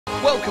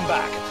Welcome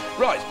back.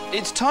 Right,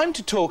 it's time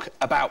to talk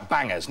about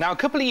bangers. Now, a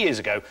couple of years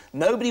ago,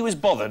 nobody was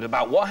bothered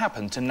about what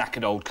happened to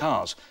knackered old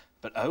cars.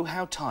 But oh,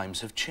 how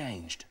times have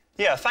changed.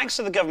 Yeah, thanks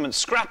to the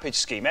government's scrappage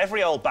scheme,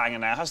 every old banger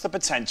now has the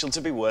potential to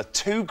be worth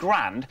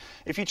 £2,000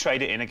 if you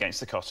trade it in against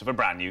the cost of a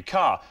brand new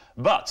car.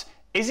 But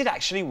is it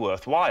actually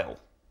worthwhile?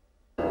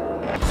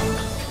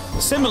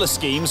 Similar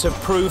schemes have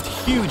proved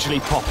hugely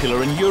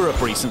popular in Europe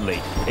recently.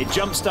 It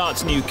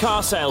jumpstarts new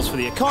car sales for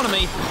the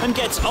economy and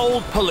gets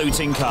old,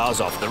 polluting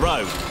cars off the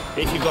road.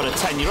 If you've got a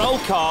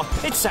 10-year-old car,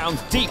 it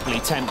sounds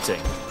deeply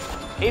tempting.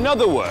 In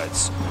other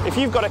words, if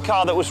you've got a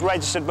car that was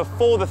registered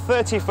before the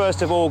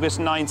 31st of August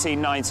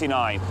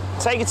 1999,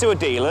 take it to a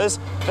dealer's,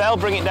 they'll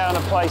bring it down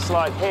a place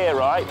like here,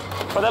 right?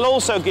 But they'll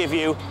also give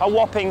you a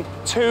whopping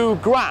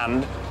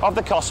 £2,000 of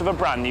the cost of a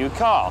brand new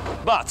car.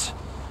 But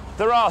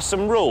there are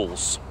some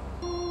rules.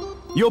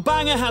 Your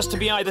banger has to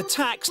be either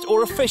taxed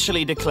or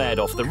officially declared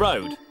off the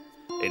road.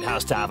 It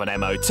has to have an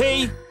MOT,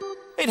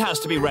 it has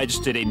to be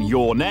registered in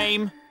your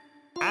name,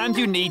 and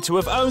you need to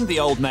have owned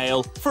the old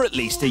nail for at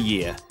least a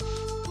year.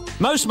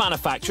 Most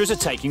manufacturers are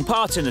taking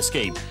part in the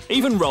scheme,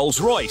 even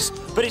Rolls-Royce,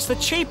 but it's the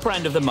cheaper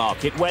end of the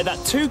market where that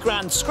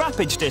 £2,000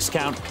 scrappage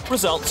discount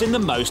results in the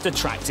most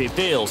attractive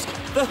deals.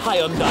 The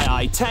Hyundai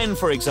i10,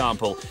 for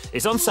example,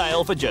 is on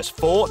sale for just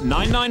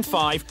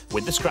 $4,995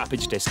 with the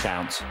scrappage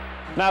discount.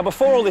 Now,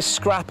 before all this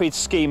scrappage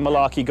scheme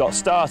malarkey got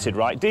started,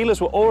 right, dealers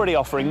were already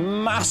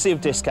offering massive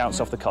discounts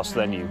off the cost of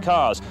their new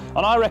cars.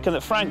 And I reckon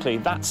that, frankly,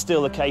 that's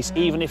still the case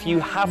even if you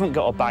haven't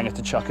got a banger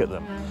to chuck at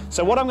them.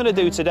 So what I'm going to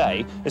do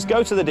today is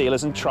go to the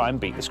dealers and try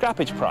and beat the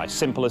scrappage price.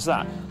 Simple as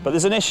that. But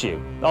there's an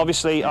issue.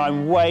 Obviously,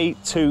 I'm way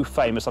too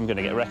famous I'm going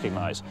to get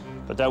recognised.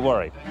 But don't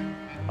worry,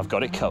 I've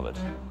got it covered.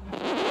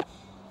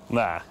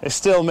 Nah, it's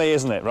still me,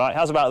 isn't it, right?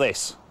 How's about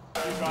this?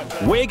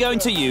 We're going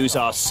to use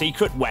our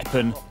secret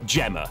weapon,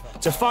 Gemma,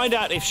 to find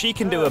out if she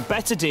can do a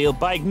better deal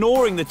by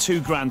ignoring the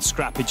 £2,000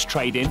 scrappage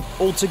trade-in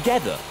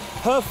altogether.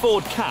 Her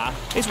Ford Ka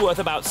is worth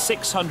about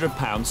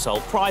 £600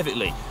 sold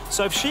privately,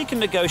 so if she can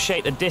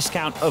negotiate a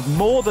discount of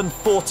more than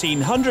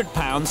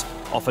 £1,400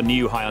 off a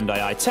new Hyundai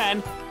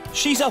i10,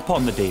 she's up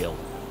on the deal.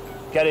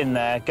 Get in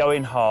there, go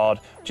in hard,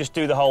 just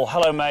do the whole,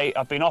 hello mate,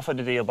 I've been offered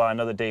a deal by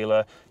another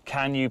dealer,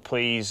 can you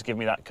please give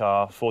me that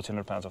car,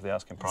 £1,400 off the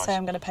asking price. So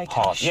I'm going to pay cash.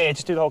 Hard. Yeah,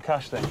 just do the whole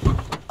cash thing.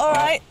 All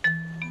right.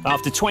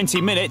 After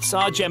 20 minutes,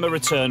 our Gemma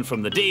returned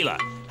from the dealer.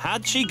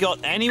 Had she got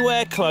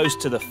anywhere close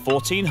to the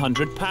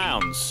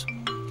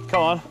 £1,400?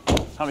 Come on,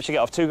 how much did you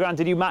get off? £2,000,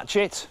 did you match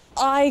it?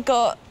 I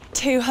got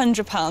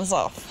 £200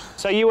 off.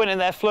 So you went in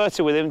there,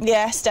 flirted with him?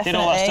 Yes, definitely.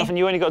 Did all that stuff and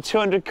you only got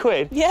 200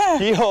 quid? Yeah.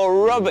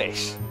 You're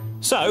rubbish.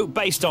 So,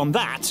 based on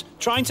that,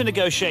 trying to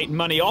negotiate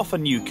money off a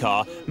new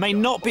car may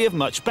not be of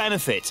much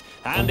benefit.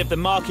 And if the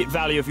market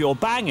value of your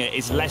banger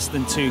is less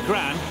than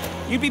 £2,000,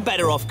 you'd be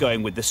better off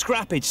going with the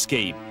scrappage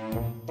scheme.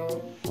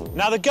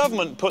 Now, the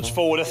government puts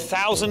forward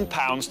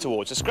 £1,000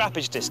 towards a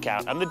scrappage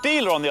discount, and the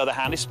dealer, on the other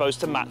hand, is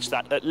supposed to match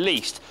that at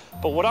least.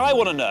 But what I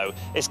want to know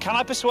is, can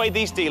I persuade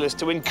these dealers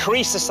to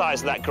increase the size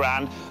of that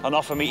grand and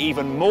offer me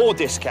even more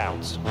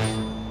discounts?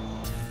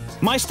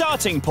 My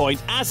starting point,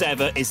 as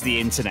ever, is the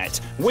internet,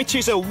 which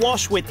is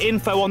awash with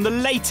info on the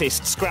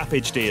latest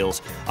scrappage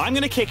deals. I'm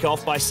going to kick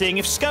off by seeing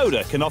if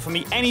Skoda can offer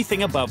me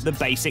anything above the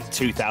basic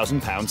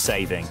 £2,000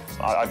 saving.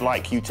 I'd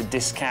like you to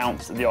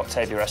discount the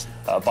Octavia S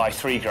by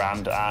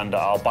 £3,000 and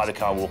I'll buy the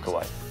car and walk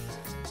away.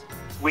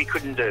 We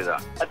couldn't do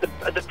that. At the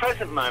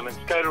present moment,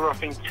 Skoda are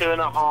offering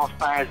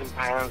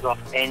 £2,500 off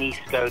any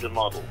Skoda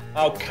model.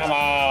 Oh, come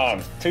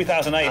on.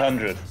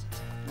 2,800.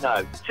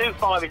 No,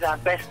 2,500 is our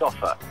best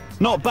offer.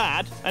 Not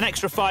bad. An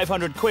extra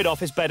 500 quid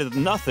off is better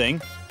than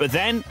nothing. But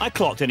then I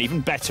clocked an even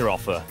better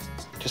offer.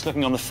 Just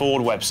looking on the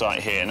Ford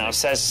website here, now it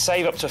says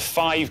save up to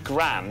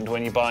 £5,000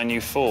 when you buy a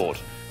new Ford.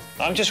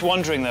 I'm just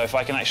wondering, though, if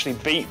I can actually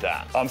beat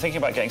that. I'm thinking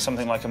about getting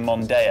something like a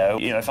Mondeo.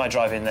 You know, if I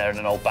drive in there in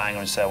an old banger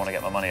and say I want to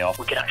get my money off.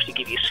 We could actually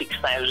give you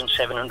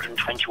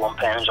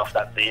 £6,721 off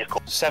that vehicle.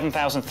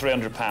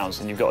 £7,300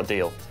 and you've got a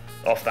deal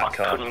off that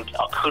car. I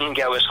couldn't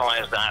go as high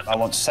as that. I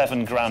want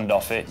 £7,000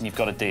 off it and you've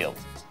got a deal.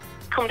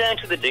 Come down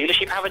to the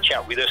dealership, have a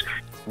chat with us.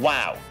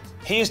 Wow.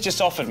 He has just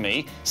offered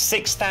me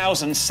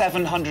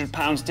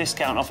 £6,700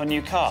 discount off a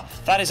new car.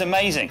 That is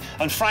amazing.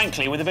 And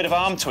frankly, with a bit of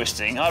arm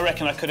twisting, I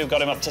reckon I could have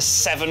got him up to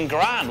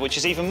 £7,000, which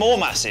is even more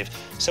massive.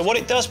 So what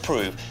it does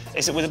prove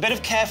is that with a bit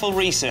of careful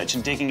research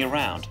and digging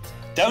around,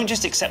 don't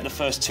just accept the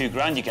first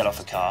 £2,000 you get off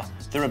a car.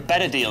 There are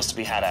better deals to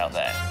be had out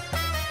there.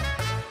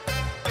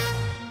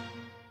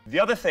 The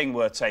other thing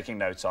worth taking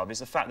note of is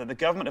the fact that the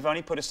government have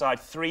only put aside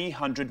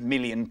 £300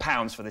 million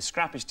for this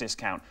scrappage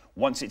discount.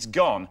 Once it's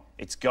gone,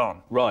 it's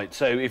gone. Right,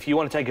 so if you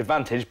want to take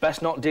advantage,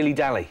 best not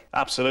dilly-dally.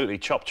 Absolutely,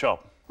 chop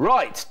chop.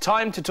 Right,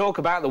 time to talk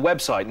about the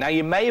website. Now,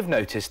 you may have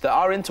noticed that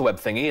our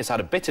interweb thingy has had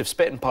a bit of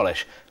spit and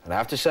polish, and I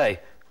have to say,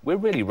 we're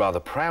really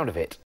rather proud of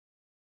it.